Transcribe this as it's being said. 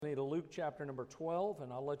chapter number 12,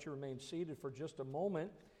 and I'll let you remain seated for just a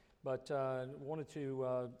moment, but wanted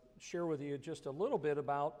to share with you just a little bit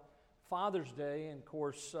about Father's Day. And of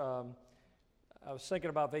course, I was thinking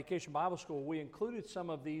about Vacation Bible School. We included some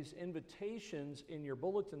of these invitations in your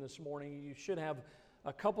bulletin this morning. You should have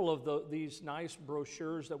a couple of these nice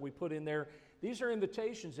brochures that we put in there. These are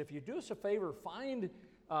invitations. If you do us a favor, find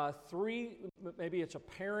three, maybe it's a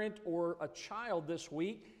parent or a child this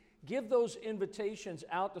week. Give those invitations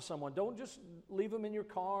out to someone. Don't just leave them in your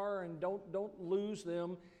car, and don't lose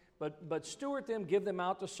them, but steward them, give them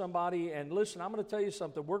out to somebody. And listen, I'm going to tell you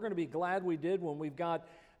something. We're going to be glad we did when we've got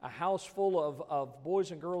a house full of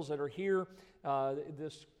boys and girls that are here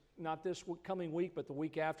not this coming week, but the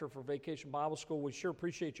week after for Vacation Bible School. We sure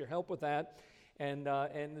appreciate your help with that. And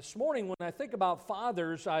this morning, when I think about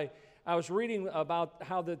fathers, I was reading about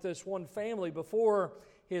how that this one family, before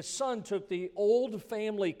his son took the old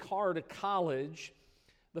family car to college,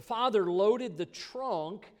 the father loaded the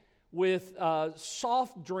trunk with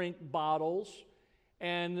soft drink bottles.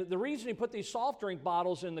 And the reason he put these soft drink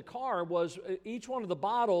bottles in the car was each one of the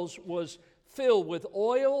bottles was filled with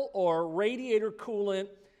oil or radiator coolant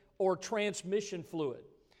or transmission fluid.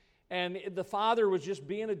 And the father was just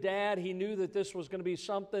being a dad. He knew that this was going to be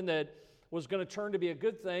something that was going to turn to be a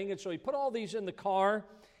good thing. And so he put all these in the car.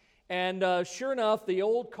 And sure enough, the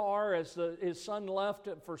old car, as his son left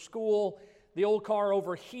for school, the old car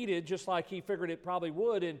overheated, just like he figured it probably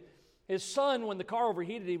would. And his son, when the car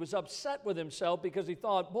overheated, he was upset with himself because he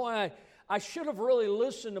thought, boy, I should have really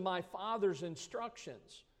listened to my father's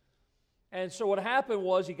instructions. And so what happened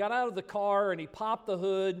was he got out of the car and he popped the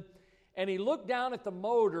hood and he looked down at the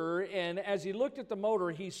motor, and as he looked at the motor,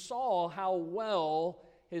 he saw how well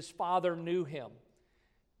his father knew him.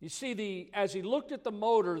 You see, as he looked at the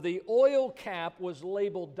motor, the oil cap was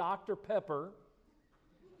labeled Dr. Pepper.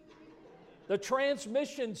 The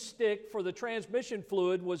transmission stick for the transmission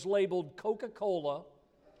fluid was labeled Coca-Cola.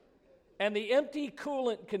 And the empty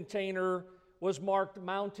coolant container was marked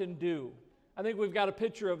Mountain Dew. I think we've got a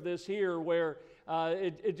picture of this here where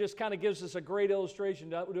it just kind of gives us a great illustration.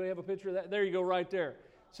 Do we have a picture of that? There you go, right there.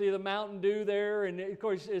 See the Mountain Dew there? And of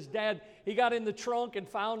course, his dad, he got in the trunk and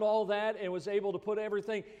found all that and was able to put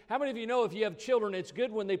everything. How many of you know if you have children, it's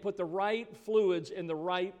good when they put the right fluids in the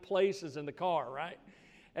right places in the car, right?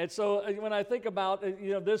 And so when I think about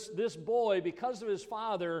this boy, because of his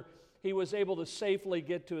father, he was able to safely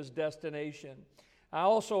get to his destination. I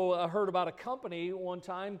also heard about a company one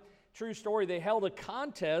time, true story, they held a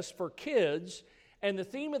contest for kids, and the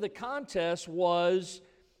theme of the contest was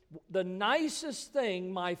the nicest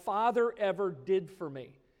thing my father ever did for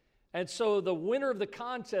me. And so the winner of the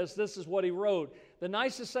contest, this is what he wrote: the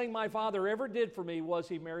nicest thing my father ever did for me was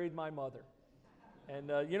he married my mother. And,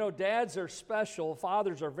 dads are special.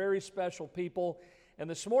 Fathers are very special people. And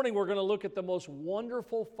this morning we're going to look at the most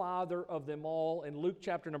wonderful father of them all in Luke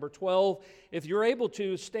chapter number 12. If you're able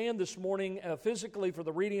to stand this morning physically for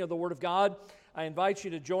the reading of the Word of God, I invite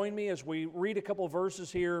you to join me as we read a couple of verses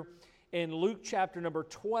here in Luke chapter number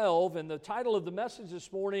 12. And the title of the message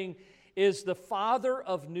this morning is The Father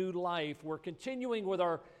of New Life. We're continuing with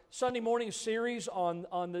our Sunday morning series on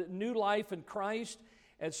the new life in Christ.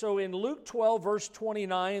 And so in Luke 12, verse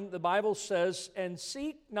 29, the Bible says, "And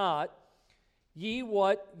seek not ye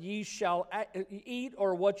what ye shall eat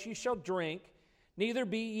or what ye shall drink, neither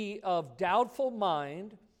be ye of doubtful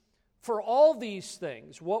mind, for all these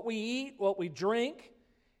things," what we eat, what we drink,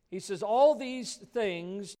 he says, "all these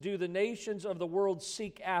things do the nations of the world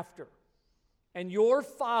seek after. And your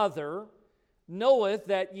Father knoweth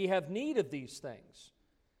that ye have need of these things.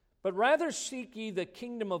 But rather seek ye the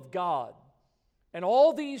kingdom of God, and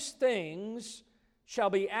all these things shall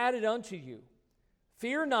be added unto you.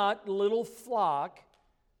 Fear not, little flock,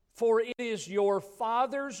 for it is your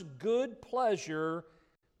Father's good pleasure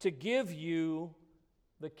to give you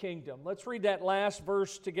the kingdom." Let's read that last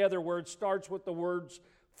verse together where it starts with the words,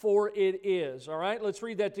 "for it is." All right, let's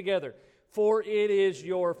read that together. "For it is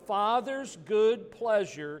your Father's good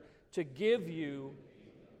pleasure to give you."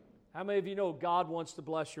 How many of you know God wants to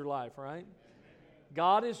bless your life, right?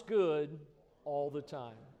 God is good all the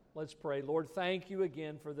time. Let's pray. Lord, thank you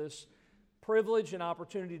again for this privilege and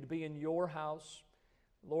opportunity to be in your house.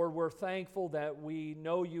 Lord, we're thankful that we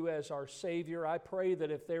know you as our Savior. I pray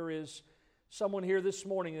that if there is someone here this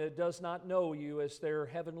morning that does not know you as their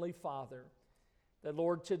Heavenly Father, that,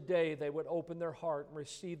 Lord, today they would open their heart and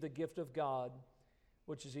receive the gift of God,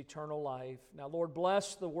 which is eternal life. Now, Lord,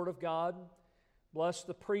 bless the Word of God. Bless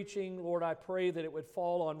the preaching. Lord, I pray that it would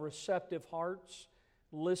fall on receptive hearts,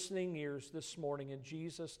 listening ears this morning. In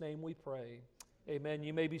Jesus' name we pray. Amen.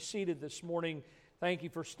 You may be seated this morning. Thank you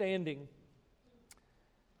for standing.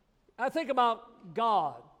 I think about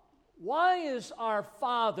God. Why is our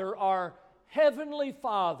Father, our Heavenly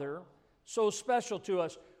Father, so special to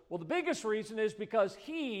us? Well, the biggest reason is because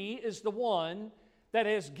He is the one that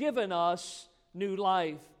has given us new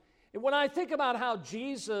life. And when I think about how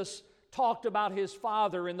Jesus talked about His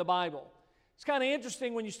Father in the Bible, it's kind of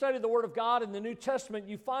interesting when you study the Word of God in the New Testament,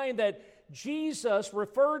 you find that Jesus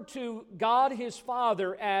referred to God His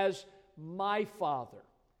Father as my Father.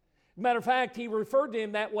 Matter of fact, He referred to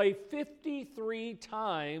Him that way 53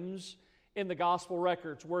 times in the Gospel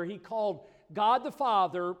records, where He called God the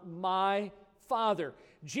Father my Father.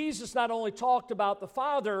 Jesus not only talked about the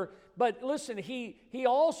Father, but listen, He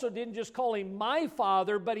also didn't just call Him my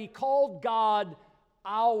Father, but He called God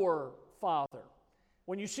our Father.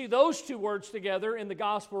 When you see those two words together in the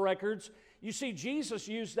Gospel records, you see Jesus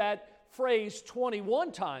use that phrase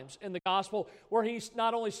 21 times in the Gospel, where He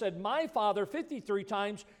not only said my Father 53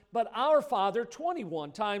 times, but our Father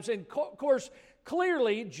 21 times. And of course,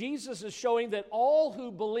 clearly, Jesus is showing that all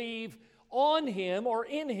who believe on Him or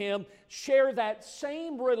in Him share that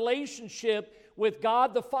same relationship with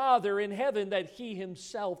God the Father in heaven that He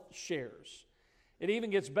Himself shares. It even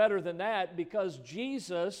gets better than that, because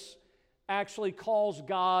Jesus actually calls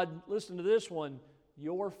God, listen to this one,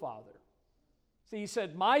 your Father. See, He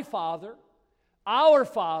said, my Father, our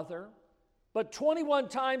Father, but 21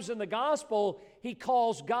 times in the Gospel, He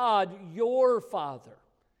calls God your Father.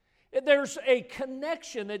 There's a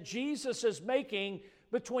connection that Jesus is making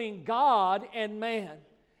between God and man.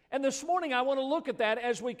 And this morning I want to look at that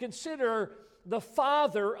as we consider the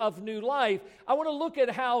Father of new life. I want to look at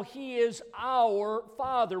how He is our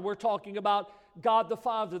Father. We're talking about God the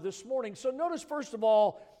Father this morning. So notice first of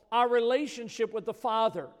all our relationship with the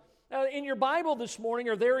Father. In your Bible this morning,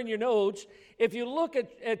 or there in your notes, if you look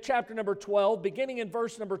at chapter number 12, beginning in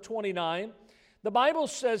verse number 29, the Bible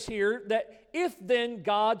says here that if then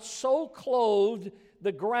God so clothed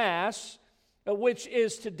the grass, which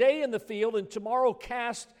is today in the field and tomorrow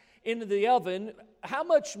cast into the oven, how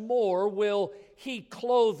much more will He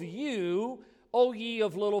clothe you, O ye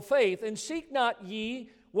of little faith? And seek not ye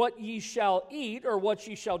what ye shall eat or what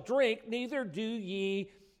ye shall drink, neither do ye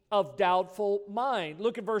of doubtful mind.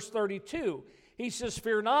 Look at verse 32. He says,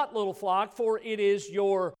 fear not, little flock, for it is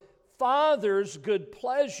your Father's good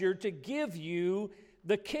pleasure to give you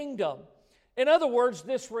the kingdom. In other words,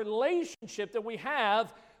 this relationship that we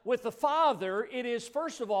have with the Father, it is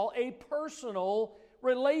first of all a personal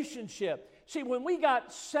relationship. See, when we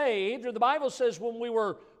got saved, or the Bible says when we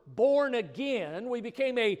were born again, we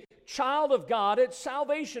became a child of God. At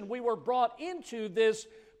salvation, we were brought into this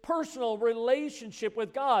personal relationship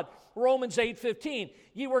with God. Romans 8:15,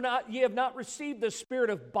 ye have not received the spirit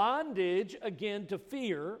of bondage again to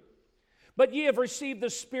fear, but ye have received the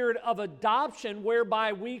spirit of adoption,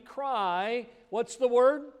 whereby we cry, what's the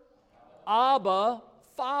word? Abba,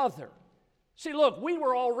 Father. See, look, we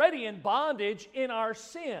were already in bondage in our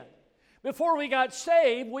sin. Before we got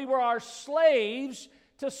saved, we were our slaves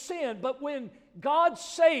to sin. But when God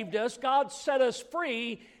saved us, God set us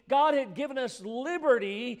free, God had given us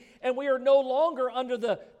liberty, and we are no longer under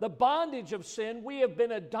the bondage of sin. We have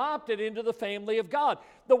been adopted into the family of God.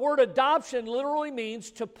 The word adoption literally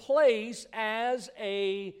means to place as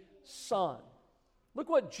a son. Look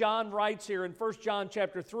what John writes here in 1 John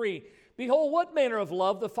chapter 3. Behold, what manner of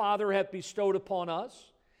love the Father hath bestowed upon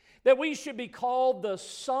us, that we should be called the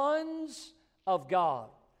sons of God.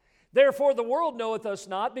 Therefore the world knoweth us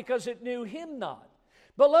not, because it knew Him not.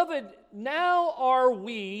 Beloved, now are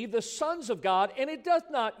we the sons of God, and it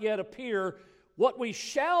doth not yet appear what we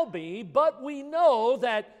shall be, but we know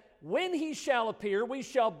that when He shall appear, we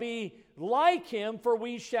shall be like Him, for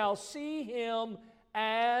we shall see Him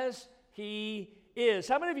as He is.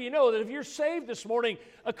 How many of you know that if you're saved this morning,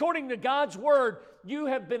 according to God's Word, you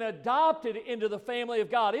have been adopted into the family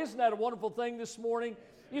of God? Isn't that a wonderful thing this morning?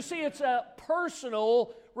 You see, it's a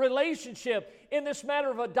personal relationship. In this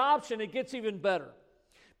matter of adoption, it gets even better.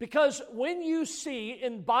 Because when you see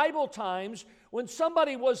in Bible times, when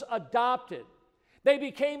somebody was adopted, they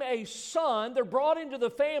became a son, they're brought into the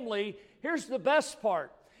family. Here's the best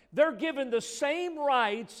part. They're given the same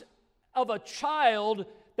rights of a child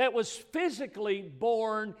that was physically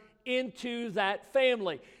born into that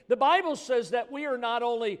family. The Bible says that we are not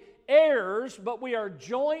only heirs, but we are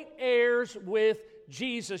joint heirs with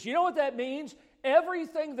Jesus. You know what that means?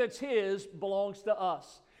 Everything that's His belongs to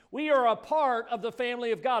us. We are a part of the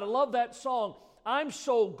family of God. I love that song. I'm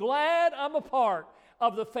so glad I'm a part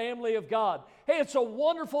of the family of God. Hey, it's a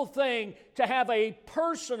wonderful thing to have a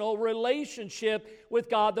personal relationship with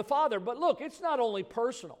God the Father. But look, it's not only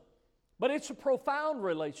personal, but it's a profound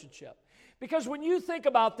relationship. Because when you think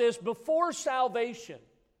about this, before salvation,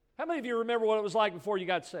 How many of you remember what it was like before you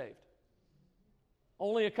got saved?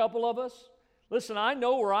 Only a couple of us? Listen, I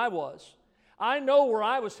know where I was. I know where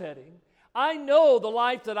I was heading. I know the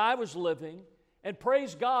life that I was living. And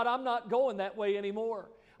praise God, I'm not going that way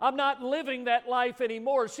anymore. I'm not living that life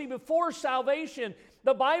anymore. See, before salvation,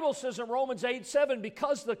 the Bible says in Romans 8:7,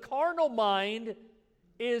 because the carnal mind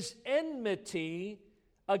is enmity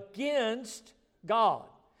against God.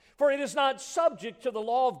 For it is not subject to the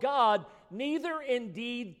law of God, neither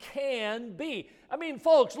indeed can be. I mean,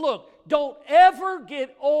 folks, look, don't ever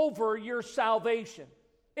get over your salvation.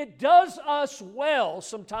 It does us well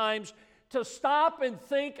sometimes to stop and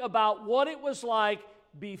think about what it was like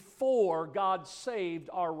before God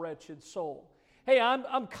saved our wretched soul. Hey,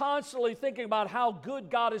 I'm constantly thinking about how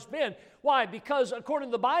good God has been. Why? Because according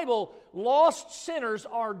to the Bible, lost sinners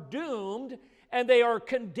are doomed and they are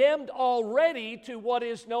condemned already to what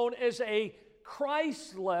is known as a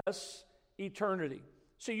Christless eternity.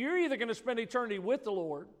 So you're either going to spend eternity with the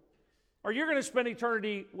Lord or you're going to spend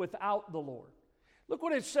eternity without the Lord. Look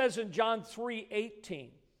what it says in John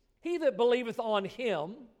 3:18. He that believeth on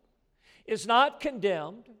him is not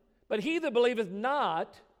condemned, but he that believeth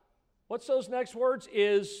not, what's those next words?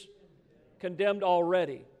 Is condemned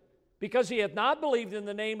already, because he hath not believed in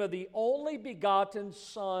the name of the only begotten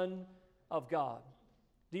Son of God.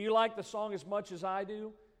 Do you like the song as much as I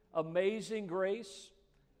do? Amazing grace,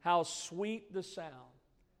 how sweet the sound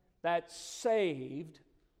that saved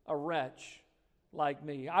a wretch like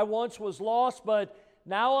me. I once was lost, but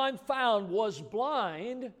now I'm found, was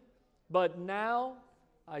blind, but now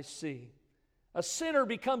I see. A sinner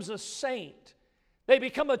becomes a saint. They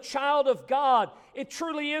become a child of God. It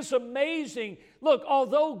truly is amazing. Look,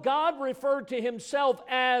 although God referred to himself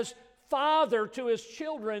as Father to his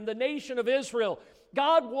children, the nation of Israel,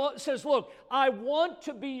 God says, look, I want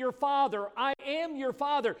to be your Father. I am your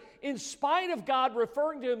Father. In spite of God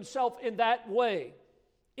referring to himself in that way,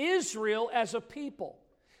 Israel as a people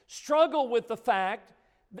struggle with the fact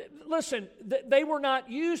that, listen, they were not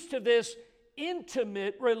used to this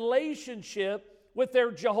intimate relationship with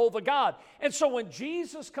their Jehovah God. And so when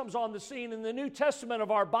Jesus comes on the scene in the New Testament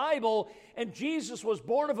of our Bible, and Jesus was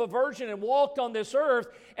born of a virgin and walked on this earth,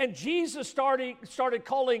 and Jesus started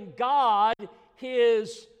calling God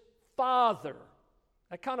his Father,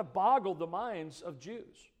 that kind of boggled the minds of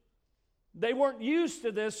Jews. They weren't used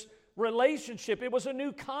to this relationship. It was a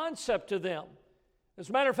new concept to them. As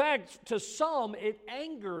a matter of fact, to some, it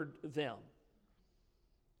angered them.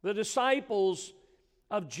 The disciples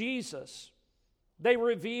of Jesus, they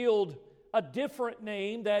revealed a different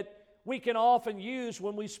name that we can often use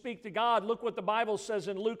when we speak to God. Look what the Bible says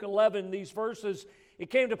in Luke 11, these verses. It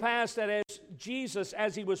came to pass that as Jesus,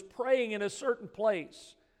 as he was praying in a certain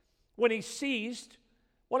place, when he ceased,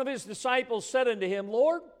 one of his disciples said unto him,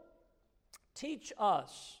 Lord, teach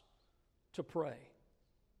us to pray,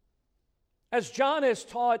 as John has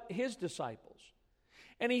taught his disciples.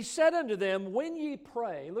 And he said unto them, when ye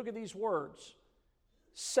pray, look at these words,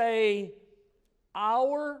 say,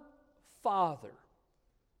 Our Father,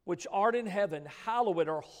 which art in heaven, hallowed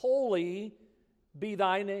or holy be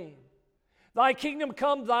thy name. Thy kingdom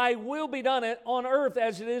come, thy will be done on earth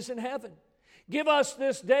as it is in heaven. Give us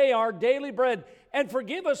this day our daily bread, and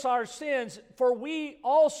forgive us our sins, for we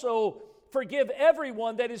also forgive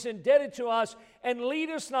everyone that is indebted to us, and lead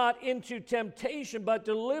us not into temptation, but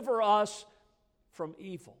deliver us from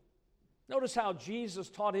evil. Notice how Jesus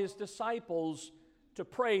taught his disciples to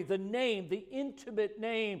pray, the name, the intimate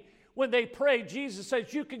name. When they pray, Jesus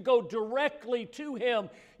says you can go directly to him.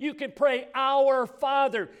 You can pray, Our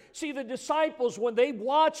Father. See, the disciples, when they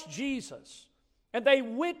watched Jesus and they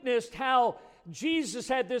witnessed how Jesus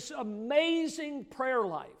had this amazing prayer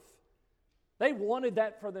life, they wanted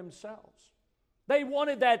that for themselves. They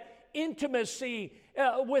wanted that intimacy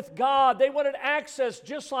with God. They wanted access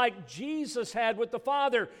just like Jesus had with the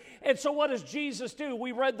Father. And so what does Jesus do?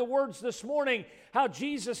 We read the words this morning, how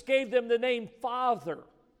Jesus gave them the name Father,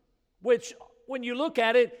 which when you look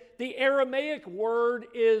at it, the Aramaic word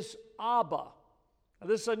is Abba. Now,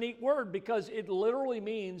 this is a neat word because it literally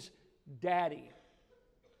means daddy.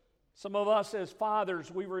 Some of us as fathers,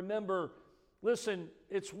 we remember, listen,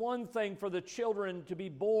 it's one thing for the children to be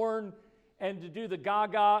born and to do the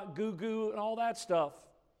gaga, goo-goo, and all that stuff.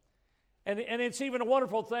 And it's even a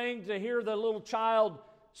wonderful thing to hear the little child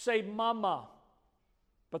say mama.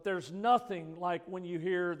 But there's nothing like when you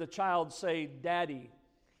hear the child say daddy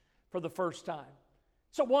for the first time.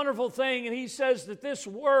 It's a wonderful thing, and he says that this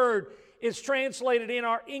word is translated in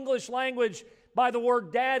our English language by the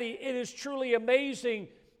word daddy. It is truly amazing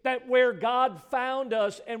that where God found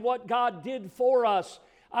us and what God did for us.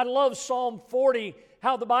 I love Psalm 40.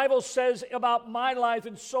 how the Bible says about my life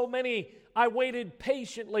and so many, I waited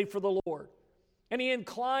patiently for the Lord. And He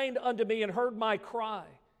inclined unto me and heard my cry.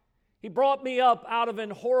 He brought me up out of an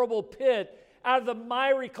horrible pit, out of the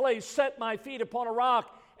miry clay, set my feet upon a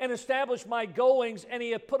rock, and established my goings, and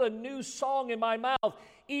He hath put a new song in my mouth,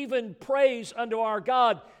 even praise unto our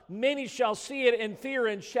God. Many shall see it and fear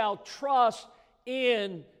and shall trust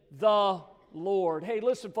in the Lord. Hey,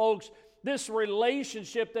 listen, folks, this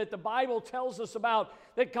relationship that the Bible tells us about,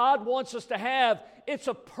 that God wants us to have, it's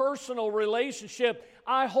a personal relationship.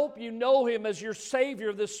 I hope you know Him as your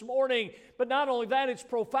Savior this morning, but not only that, it's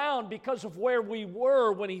profound because of where we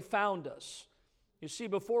were when He found us. You see,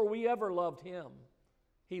 before we ever loved Him,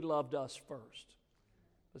 He loved us first.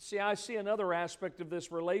 But see, I see another aspect of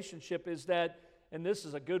this relationship is that, and this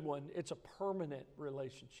is a good one, it's a permanent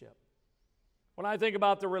relationship. When I think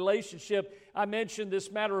about the relationship, I mentioned this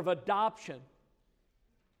matter of adoption.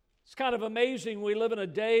 It's kind of amazing. We live in a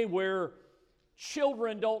day where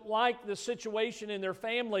children don't like the situation in their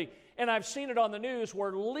family, and I've seen it on the news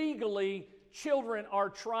where legally children are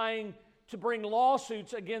trying to bring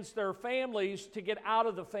lawsuits against their families to get out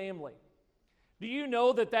of the family. Do you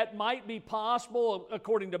know that that might be possible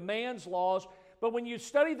according to man's laws? But when you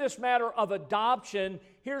study this matter of adoption,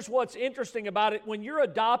 here's what's interesting about it. When you're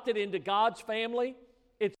adopted into God's family,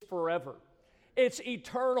 it's forever. It's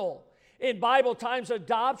eternal. In Bible times,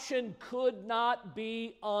 adoption could not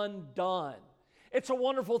be undone. It's a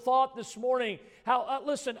wonderful thought this morning. How,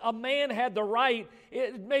 listen, a man had the right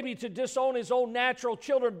maybe to disown his own natural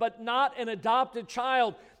children, but not an adopted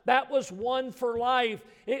child. That was one for life.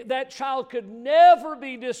 That child could never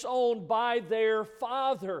be disowned by their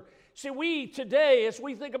father. See, we today, as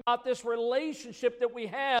we think about this relationship that we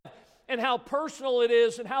have and how personal it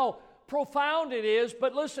is and how profound it is,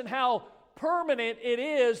 but listen, how permanent it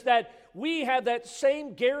is that we have that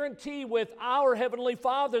same guarantee with our Heavenly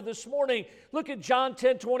Father this morning. Look at John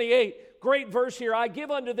 10:28. Great verse here. I give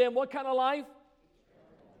unto them what kind of life?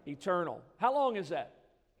 Eternal. How long is that?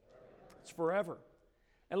 It's forever.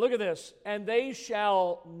 And look at this. And they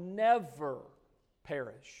shall never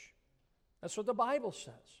perish. That's what the Bible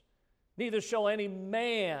says. Neither shall any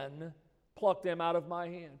man pluck them out of my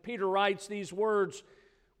hand. Peter writes these words,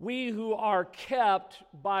 we who are kept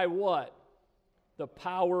by what? The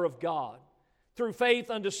power of God, through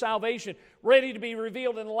faith unto salvation, ready to be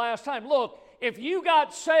revealed in the last time. Look, if you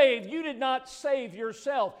got saved, you did not save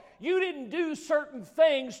yourself. You didn't do certain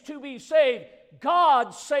things to be saved.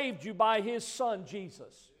 God saved you by His Son,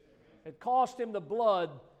 Jesus. It cost Him the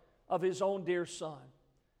blood of His own dear Son.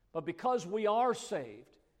 But because we are saved,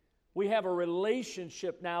 we have a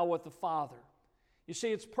relationship now with the Father. You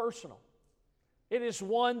see, it's personal. It is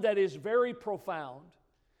one that is very profound,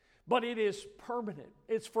 but it is permanent.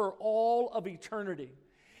 It's for all of eternity.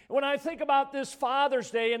 When I think about this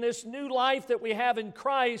Father's Day and this new life that we have in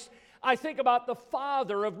Christ, I think about the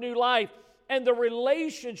Father of new life and the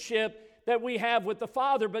relationship that we have with the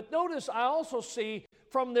Father. But notice I also see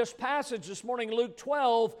from this passage this morning, Luke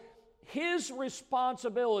 12, His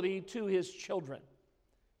responsibility to His children.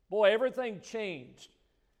 Boy, everything changed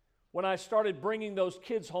when I started bringing those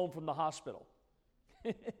kids home from the hospital.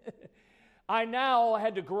 I now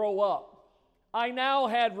had to grow up. I now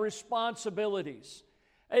had responsibilities.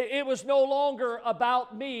 It was no longer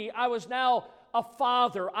about me. I was now a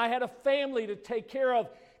father. I had a family to take care of.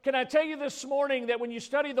 Can I tell you this morning that when you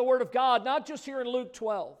study the Word of God, not just here in Luke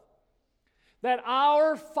 12, that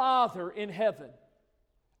our Father in heaven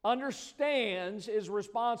understands His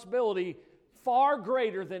responsibility far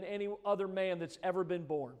greater than any other man that's ever been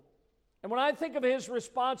born. And when I think of His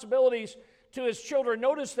responsibilities to His children,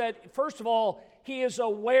 notice that, first of all, He is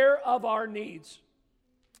aware of our needs.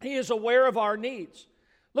 He is aware of our needs.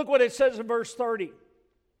 Look what it says in verse 30.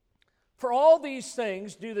 For all these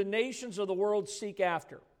things do the nations of the world seek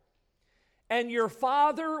after. And your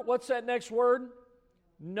Father, what's that next word?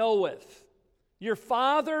 Knoweth. Your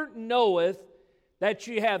Father knoweth that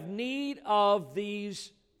you have need of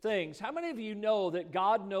these things. How many of you know that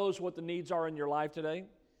God knows what the needs are in your life today?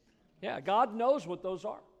 Yeah, God knows what those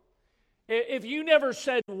are. If you never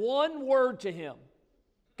said one word to Him,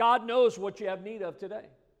 God knows what you have need of today.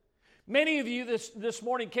 Many of you this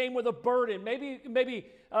morning came with a burden, maybe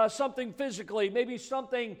something physically, maybe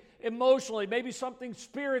something emotionally, maybe something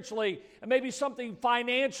spiritually, and maybe something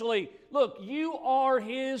financially. Look, you are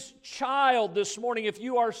His child this morning if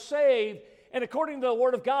you are saved, and according to the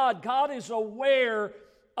Word of God, God is aware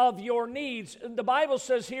of your needs. And the Bible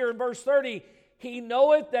says here in verse 30, He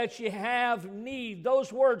knoweth that ye have need.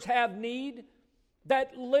 Those words, have need,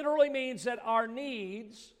 that literally means that our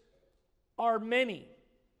needs are many.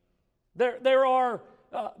 There are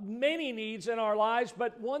many needs in our lives,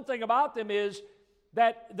 but one thing about them is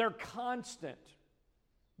that they're constant.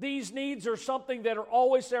 These needs are something that are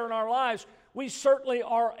always there in our lives. We certainly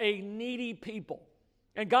are a needy people.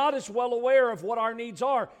 And God is well aware of what our needs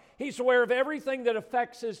are. He's aware of everything that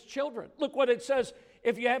affects His children. Look what it says.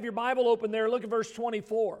 If you have your Bible open there, look at verse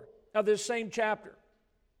 24 of this same chapter.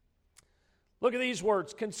 Look at these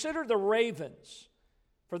words. Consider the ravens,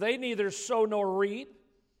 for they neither sow nor reap,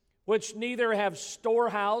 which neither have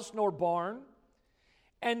storehouse nor barn,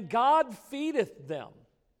 and God feedeth them.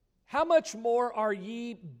 How much more are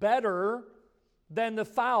ye better than the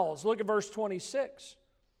fowls? Look at verse 26.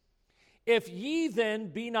 If ye then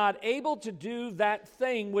be not able to do that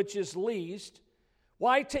thing which is least,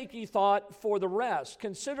 why take ye thought for the rest?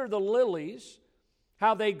 Consider the lilies,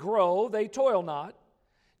 how they grow, they toil not,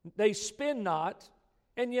 they spin not,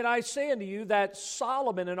 and yet I say unto you that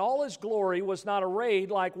Solomon in all his glory was not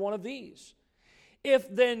arrayed like one of these.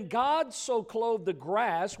 If then God so clothe the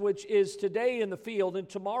grass, which is today in the field and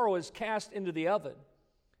tomorrow is cast into the oven,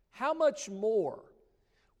 how much more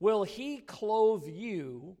will He clothe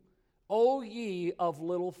you, O ye of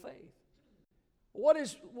little faith? What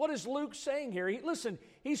is Luke saying here? Listen,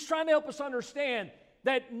 he's trying to help us understand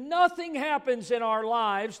that nothing happens in our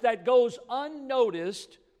lives that goes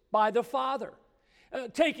unnoticed by the Father.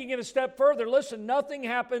 Taking it a step further, listen, nothing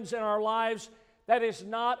happens in our lives that is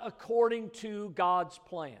not according to God's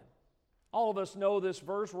plan. All of us know this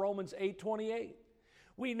verse, Romans 8:28.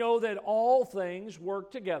 We know that all things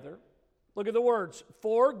work together. Look at the words,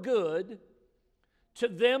 for good to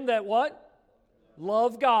them that what?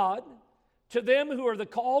 Love God, to them who are the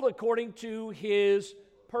called according to His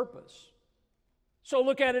purpose. So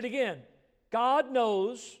look at it again. God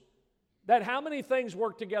knows that how many things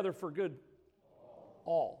work together for good?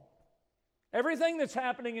 All. Everything that's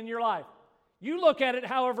happening in your life. You look at it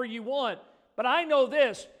however you want, but I know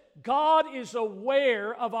this, God is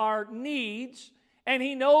aware of our needs, and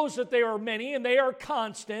He knows that there are many, and they are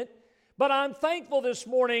constant, but I'm thankful this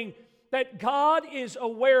morning that God is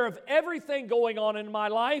aware of everything going on in my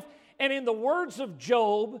life, and in the words of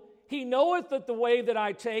Job, He knoweth that the way that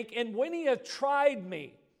I take, and when He hath tried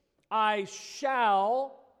me, I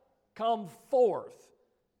shall come forth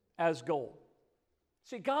as gold.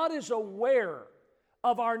 See, God is aware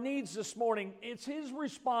of our needs this morning. It's His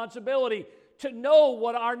responsibility to know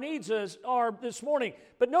what our needs are this morning.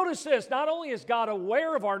 But notice this, not only is God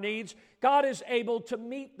aware of our needs, God is able to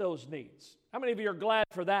meet those needs. How many of you are glad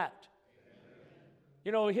for that?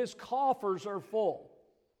 You know, His coffers are full.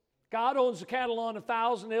 God owns the cattle on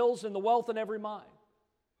 1,000 hills and the wealth in every mine.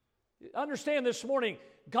 Understand this morning,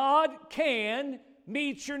 God can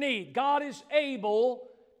meet your need. God is able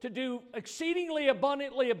to do exceedingly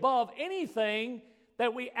abundantly above anything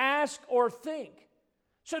that we ask or think.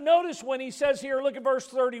 So notice when He says here, look at verse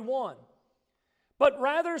 31. But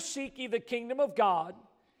rather seek ye the kingdom of God,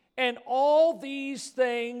 and all these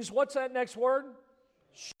things, what's that next word?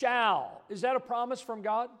 Shall. Is that a promise from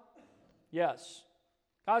God? Yes.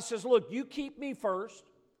 God says, look, you keep me first.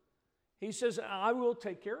 He says, I will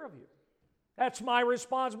take care of you. That's my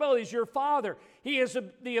responsibility as your Father. He has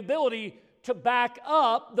the ability to back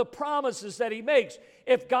up the promises that He makes.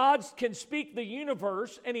 If God can speak the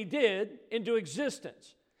universe, and He did, into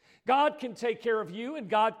existence, God can take care of you and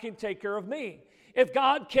God can take care of me. If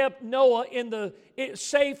God kept Noah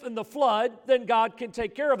safe in the flood, then God can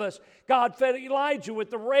take care of us. God fed Elijah with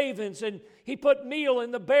the ravens, and He put meal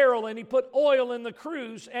in the barrel, and He put oil in the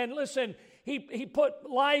cruse. And listen, He put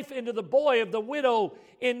life into the boy of the widow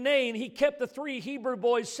in Nain. He kept the 3 Hebrew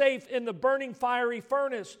boys safe in the burning fiery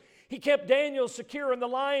furnace. He kept Daniel secure in the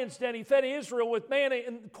lion's den. He fed Israel with manna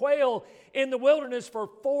and quail in the wilderness for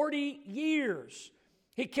 40 years.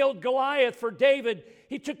 He killed Goliath for David.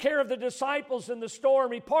 He took care of the disciples in the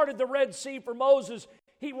storm. He parted the Red Sea for Moses.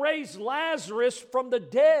 He raised Lazarus from the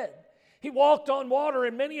dead. He walked on water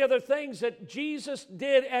and many other things that Jesus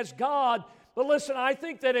did as God. But listen, I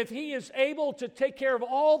think that if He is able to take care of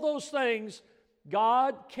all those things,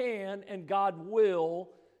 God can and God will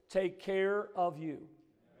take care of you.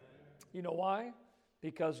 You know why?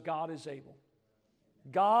 Because God is able.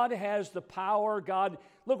 God has the power. God,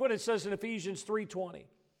 look what it says in Ephesians 3:20.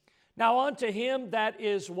 Now unto Him that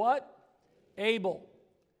is what? Able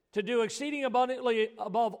to do exceeding abundantly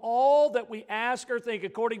above all that we ask or think,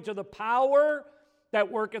 according to the power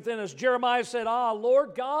that worketh in us. Jeremiah said,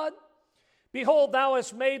 Lord God, behold, Thou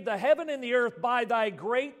hast made the heaven and the earth by Thy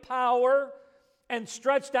great power and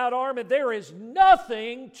stretched out arm, and there is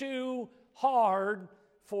nothing too hard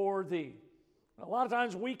for Thee. A lot of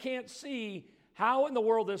times we can't see how in the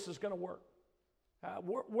world this is going to work,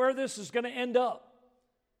 where this is going to end up.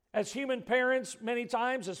 As human parents, many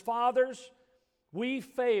times as fathers, we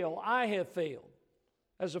fail. I have failed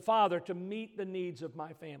as a father to meet the needs of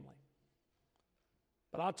my family.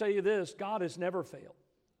 But I'll tell you this, God has never failed.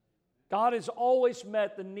 God has always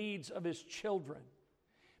met the needs of His children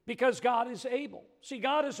because God is able. See,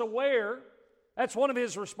 God is aware. That's one of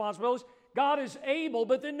His responsibilities. God is able,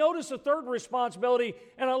 but then notice the third responsibility,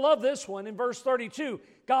 and I love this one in verse 32.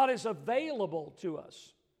 God is available to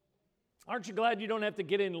us. Aren't you glad you don't have to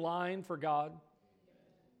get in line for God?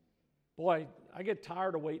 Boy, I get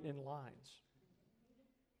tired of waiting in lines.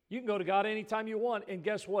 You can go to God anytime you want, and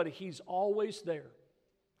guess what? He's always there.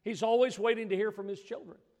 He's always waiting to hear from His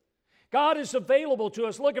children. God is available to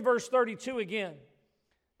us. Look at verse 32 again.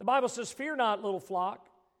 The Bible says, "Fear not, little flock,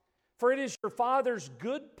 for it is your Father's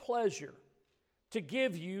good pleasure to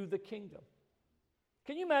give you the kingdom."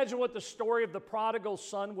 Can you imagine what the story of the prodigal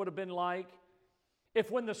son would have been like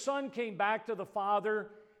if when the son came back to the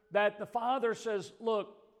father, that the father says,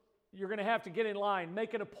 "Look, you're going to have to get in line,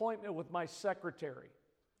 make an appointment with my secretary."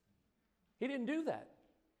 He didn't do that.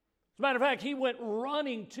 As a matter of fact, he went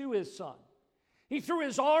running to his son. He threw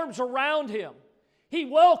his arms around him. He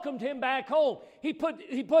welcomed him back home. He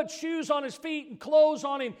put shoes on his feet and clothes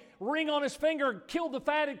on him, ring on his finger, killed the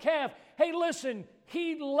fatted calf. Hey, listen,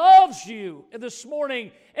 He loves you this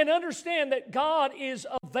morning, and understand that God is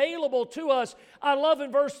available to us. I love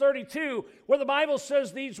in verse 32 where the Bible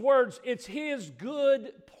says these words, it's His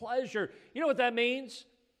good pleasure. You know what that means?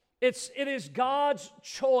 It is God's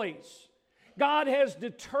choice. God has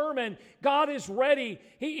determined. God is ready.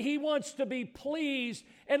 He wants to be pleased.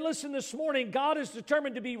 And listen, this morning, God is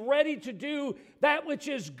determined to be ready to do that which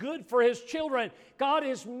is good for His children. God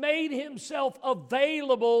has made Himself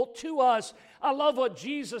available to us. I love what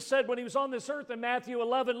Jesus said when He was on this earth in Matthew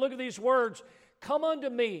 11. Look at these words. "Come unto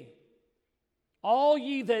me, all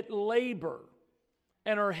ye that labor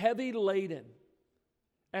and are heavy laden,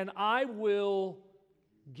 and I will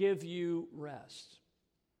give you rest."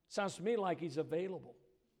 Sounds to me like He's available.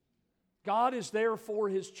 God is there for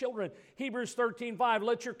His children. Hebrews 13:5,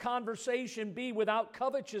 "Let your conversation be without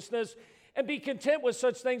covetousness, and be content with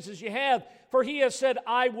such things as you have. For He has said,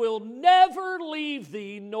 I will never leave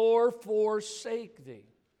thee nor forsake thee."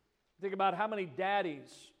 Think about how many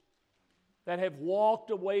daddies that have walked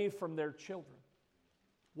away from their children,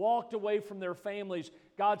 walked away from their families.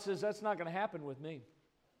 God says, that's not going to happen with me.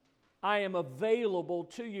 I am available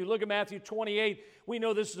to you. Look at Matthew 28. We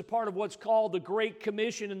know this is a part of what's called the Great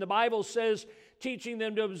Commission. And the Bible says, teaching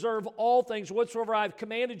them to observe all things whatsoever I've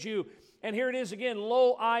commanded you. And here it is again.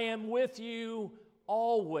 "Lo, I am with you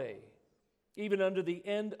always, even unto the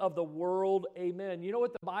end of the world. Amen." You know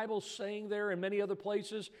what the Bible's saying there in many other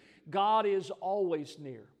places? God is always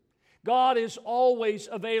near. God is always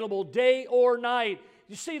available, day or night.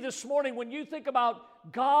 You see, this morning, when you think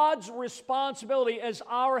about God's responsibility as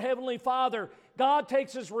our Heavenly Father, God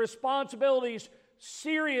takes His responsibilities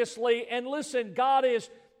seriously. And listen,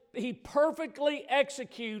 He perfectly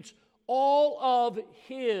executes all of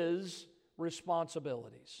His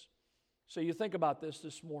responsibilities. So you think about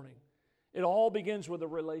this morning. It all begins with a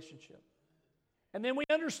relationship. And then we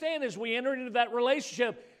understand as we enter into that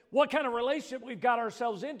relationship, what kind of relationship we've got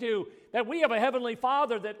ourselves into, that we have a Heavenly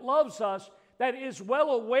Father that loves us, that is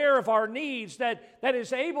well aware of our needs, that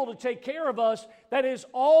is able to take care of us, that is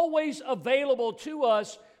always available to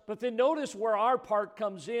us. But then notice where our part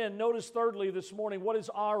comes in. Notice thirdly this morning, what is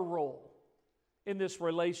our role in this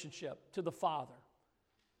relationship to the Father?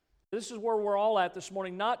 This is where we're all at this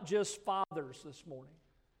morning, not just fathers this morning,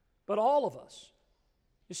 but all of us.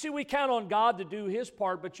 You see, we count on God to do His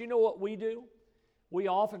part, but you know what we do? We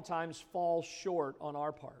oftentimes fall short on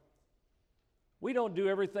our part. We don't do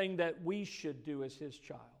everything that we should do as His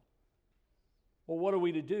child. Well, what are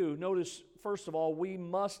we to do? Notice, first of all, we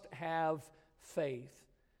must have faith.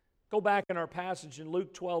 Go back in our passage in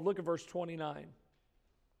Luke 12, look at verse 29.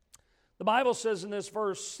 The Bible says in this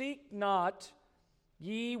verse, "Seek not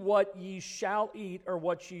ye what ye shall eat or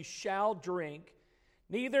what ye shall drink,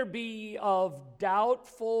 neither be ye of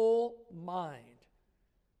doubtful mind."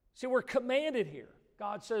 See, we're commanded here.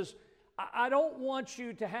 God says, I don't want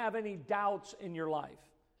you to have any doubts in your life.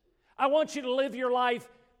 I want you to live your life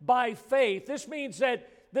by faith. This means that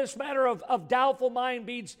this matter of doubtful mind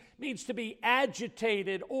means to be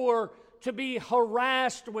agitated or to be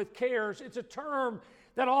harassed with cares. It's a term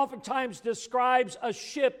that oftentimes describes a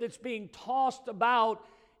ship that's being tossed about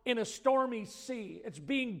in a stormy sea. It's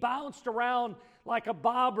being bounced around like a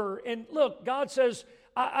bobber. And look, God says,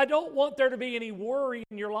 I don't want there to be any worry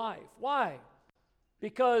in your life. Why?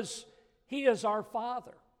 Because He is our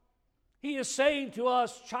Father. He is saying to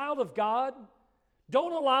us, child of God,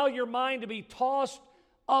 don't allow your mind to be tossed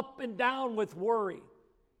up and down with worry.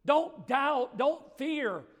 Don't doubt, don't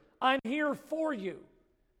fear. I'm here for you.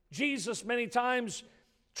 Jesus, many times,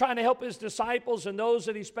 trying to help his disciples and those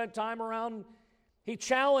that he spent time around, he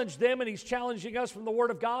challenged them, and he's challenging us from the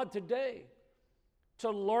Word of God today to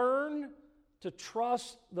learn to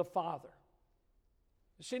trust the Father.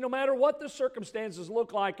 You see, no matter what the circumstances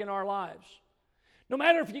look like in our lives, no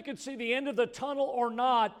matter if you can see the end of the tunnel or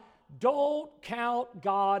not, don't count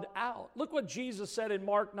God out. Look what Jesus said in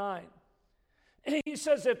Mark 9. He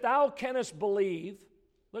says, if thou canst believe,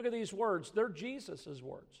 look at these words, they're Jesus'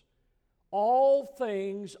 words. All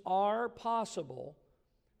things are possible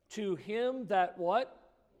to him that what?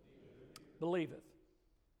 Believeth.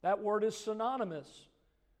 That word is synonymous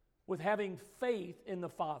with having faith in the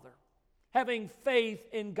Father, having faith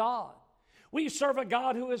in God. We serve a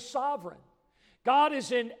God who is sovereign. God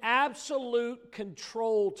is in absolute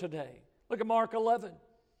control today. Look at Mark 11.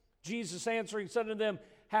 Jesus answering said unto them,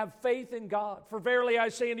 have faith in God. For verily I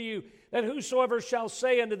say unto you, that whosoever shall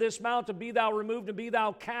say unto this mountain, be thou removed and be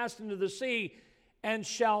thou cast into the sea, and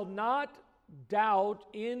shall not doubt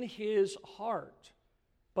in his heart,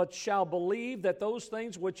 but shall believe that those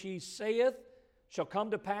things which he saith shall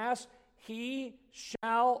come to pass, he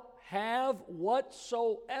shall have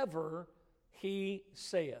whatsoever he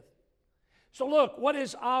saith. So look, what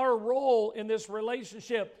is our role in this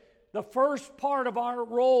relationship? The first part of our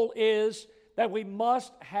role is that we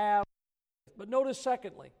must have, but notice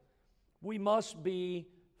secondly, we must be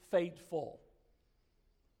faithful.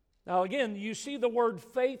 Now again, you see the word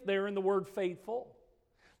faith there in the word faithful.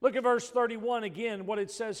 Look at verse 31 again, what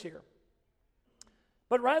it says here.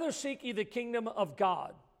 But rather seek ye the kingdom of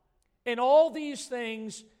God, and all these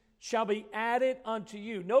things shall be added unto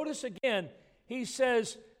you. Notice again, he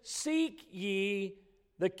says, seek ye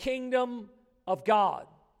the kingdom of God.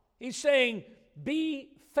 He's saying, be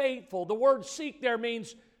faithful. The word seek there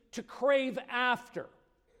means to crave after.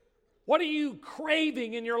 What are you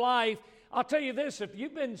craving in your life? I'll tell you this, if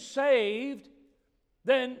you've been saved,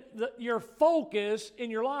 then your focus in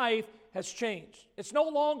your life has changed. It's no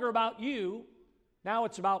longer about you, now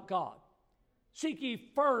it's about God. Seek ye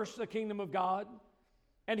first the kingdom of God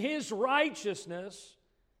and his righteousness,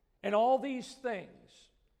 and all these things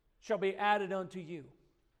shall be added unto you.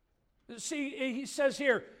 See, he says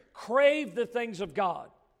here, crave the things of God.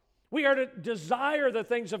 We are to desire the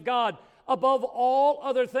things of God above all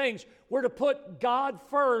other things. We're to put God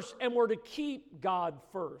first, and we're to keep God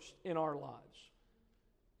first in our lives.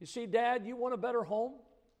 You see, Dad, you want a better home?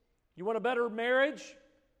 You want a better marriage?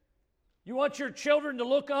 You want your children to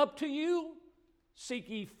look up to you? Seek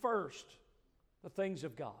ye first the things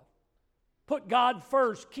of God. Put God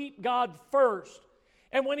first. Keep God first.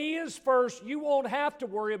 And when he is first, you won't have to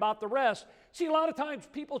worry about the rest. See, a lot of times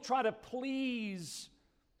people try to please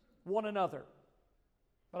one another.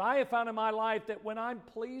 But I have found in my life that when I'm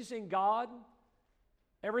pleasing God,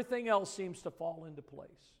 everything else seems to fall into place.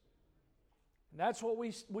 And that's what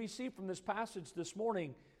we see from this passage this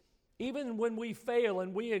morning. Even when we fail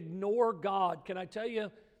and we ignore God, can I tell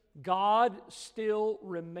you, God still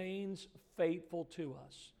remains faithful to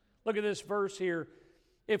us. Look at this verse here.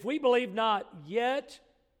 If we believe not, yet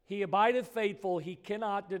he abideth faithful, he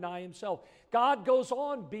cannot deny himself. God goes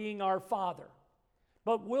on being our Father,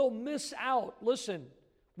 but we'll miss out, listen,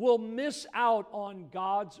 we'll miss out on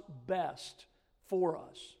God's best for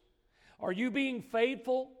us. Are you being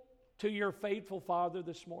faithful to your faithful Father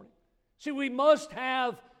this morning? See, we must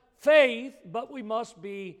have faith, but we must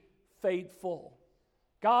be faithful.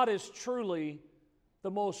 God is truly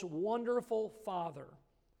the most wonderful Father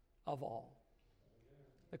of all.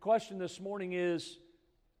 The question this morning is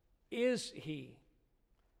he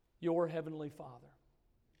your heavenly Father?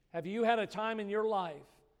 Have you had a time in your life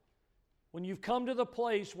when you've come to the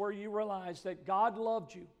place where you realize that God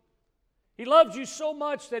loved you? He loved you so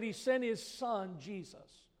much that he sent his Son, Jesus,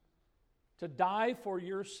 to die for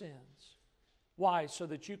your sins. Why? So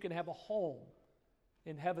that you can have a home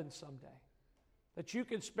in heaven someday. That you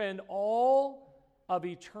can spend all of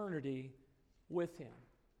eternity with him.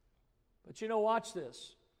 But you know, watch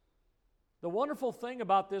this. The wonderful thing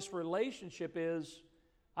about this relationship is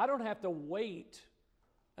I don't have to wait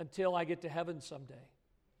until I get to heaven someday.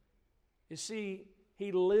 You see,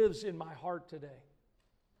 he lives in my heart today.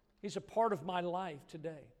 He's a part of my life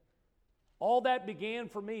today. All that began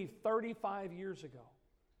for me 35 years ago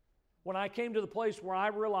when I came to the place where I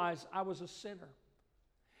realized I was a sinner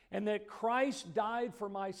and that Christ died for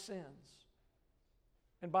my sins.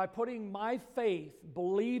 And by putting my faith,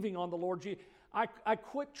 believing on the Lord Jesus, I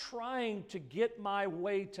quit trying to get my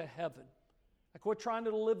way to heaven. I quit trying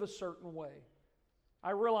to live a certain way.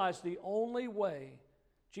 I realized the only way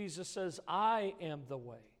Jesus says, I am the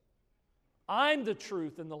way. I'm the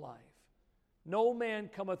truth and the life. No man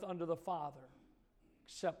cometh unto the Father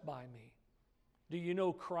except by me. Do you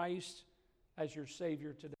know Christ as your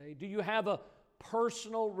Savior today? Do you have a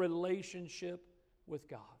personal relationship with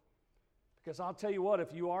God? Because I'll tell you what,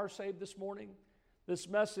 if you are saved this morning, this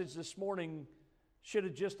message this morning should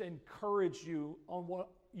have just encouraged you on what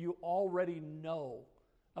you already know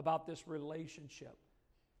about this relationship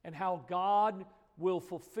and how God will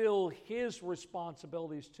fulfill His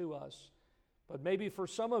responsibilities to us. But maybe for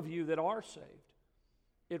some of you that are saved,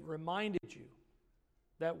 it reminded you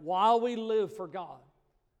that while we live for God,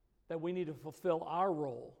 that we need to fulfill our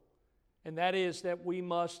role, and that is that we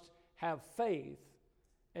must have faith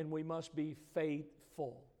and we must be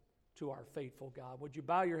faithful to our faithful God. Would you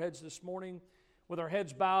bow your heads this morning? With our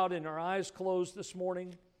heads bowed and our eyes closed this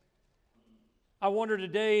morning, I wonder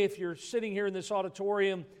today if you're sitting here in this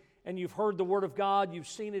auditorium and you've heard the Word of God, you've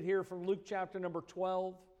seen it here from Luke chapter number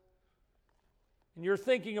 12, and you're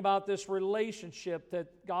thinking about this relationship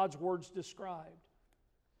that God's Word's described.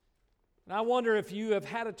 And I wonder if you have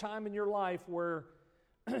had a time in your life where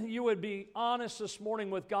you would be honest this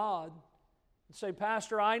morning with God and say,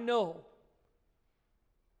 Pastor, I know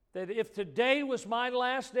that if today was my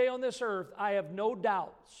last day on this earth, I have no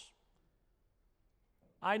doubts.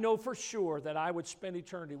 I know for sure that I would spend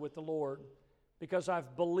eternity with the Lord because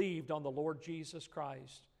I've believed on the Lord Jesus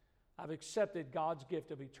Christ. I've accepted God's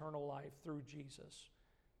gift of eternal life through Jesus.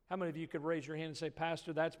 How many of you could raise your hand and say,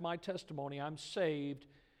 Pastor, that's my testimony. I'm saved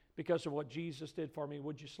because of what Jesus did for me.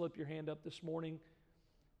 Would you slip your hand up this morning?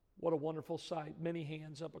 What a wonderful sight. Many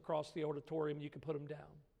hands up across the auditorium. You can put them down.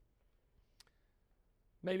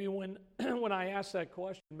 Maybe when I asked that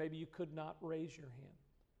question, maybe you could not raise your hand.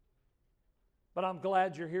 But I'm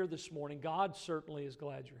glad you're here this morning. God certainly is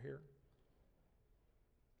glad you're here.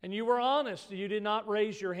 And you were honest. You did not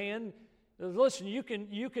raise your hand. Listen, you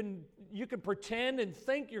can pretend and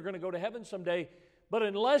think you're going to go to heaven someday, but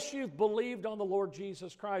unless you've believed on the Lord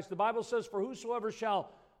Jesus Christ, the Bible says, for whosoever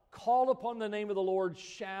shall call upon the name of the Lord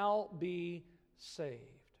shall be saved.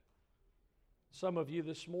 Some of you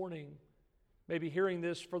this morning may be hearing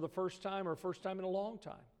this for the first time or first time in a long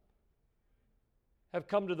time, have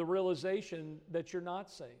come to the realization that you're not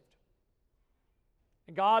saved.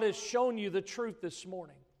 And God has shown you the truth this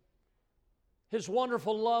morning, His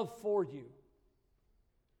wonderful love for you,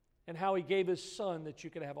 and how He gave His Son that you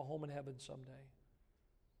could have a home in heaven someday.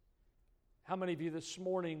 How many of you this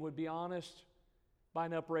morning would be honest by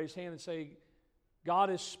an upraised hand and say, God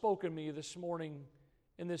has spoken to me this morning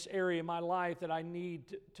in this area of my life that I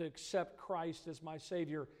need to accept Christ as my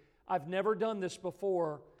Savior. I've never done this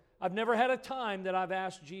before. I've never had a time that I've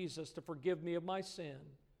asked Jesus to forgive me of my sin,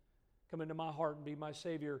 come into my heart and be my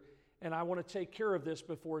Savior, and I want to take care of this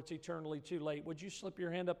before it's eternally too late. Would you slip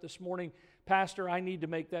your hand up this morning? Pastor, I need to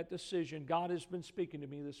make that decision. God has been speaking to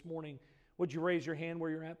me this morning. Would you raise your hand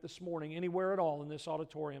where you're at this morning, anywhere at all in this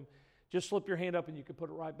auditorium? Just slip your hand up and you can put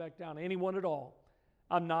it right back down. Anyone at all.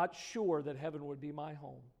 I'm not sure that heaven would be my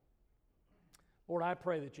home. Lord, I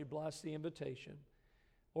pray that you bless the invitation.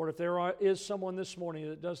 Lord, if there is someone this morning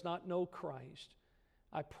that does not know Christ,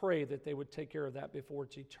 I pray that they would take care of that before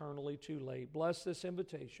it's eternally too late. Bless this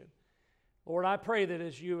invitation. Lord, I pray that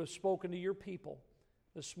as you have spoken to your people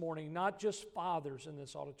this morning, not just fathers in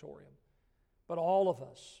this auditorium, but all of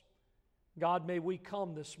us, God, may we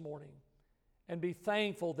come this morning and be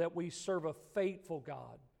thankful that we serve a faithful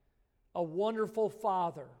God, a wonderful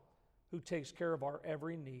Father who takes care of our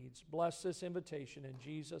every needs. Bless this invitation in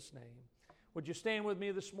Jesus' name. Would you stand with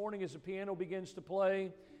me this morning as the piano begins to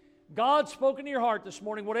play? God's spoken to your heart this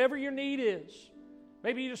morning, whatever your need is.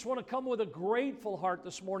 Maybe you just want to come with a grateful heart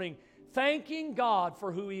this morning, thanking God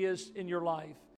for who He is in your life.